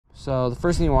So the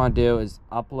first thing you want to do is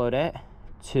upload it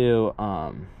to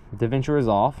DaVinci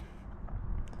Resolve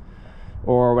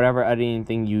or whatever editing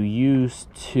thing you use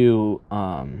to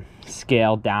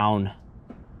scale down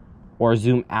or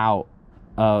zoom out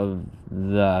of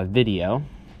the video.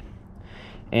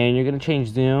 And you're going to change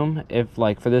zoom. If,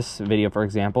 like, for this video, for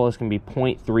example, it's going to be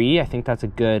 0.3. I think that's a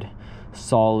good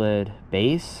solid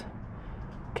base.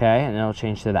 Okay, and it'll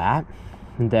change to that.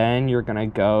 And then you're going to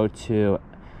go to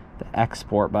the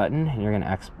export button, and you're going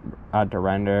to to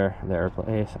render their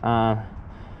place.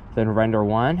 Then render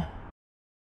 1.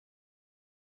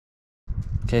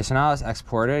 Okay, so now it's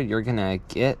exported. You're going to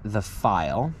get the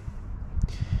file.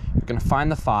 You're going to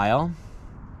find the file,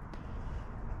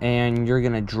 and you're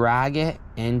going to drag it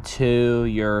into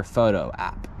your photo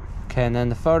app. Okay, and then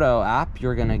the photo app,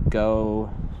 you're going to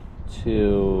go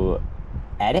to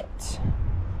edit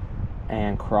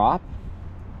and crop,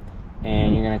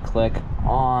 and you're going to click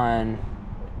on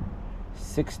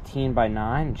 16 by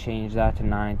 9 and change that to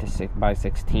 9 to 6 by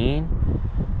 16.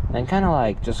 Then kind of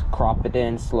like just crop it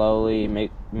in slowly,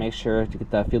 make sure to get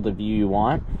the field of view you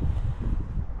want.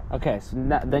 Okay, so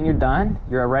then you're done.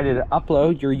 You're ready to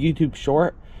upload your YouTube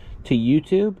short to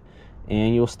YouTube,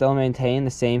 and you'll still maintain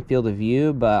the same field of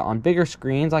view, but on bigger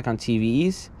screens like on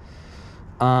TVs,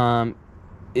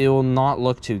 it will not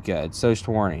look too good, so just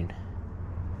warning.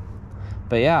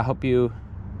 But yeah, I hope you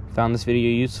found this video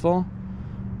useful.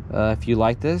 If you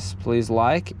like this, please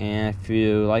like, and if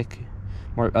you like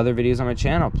more other videos on my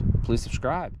channel, please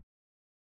subscribe.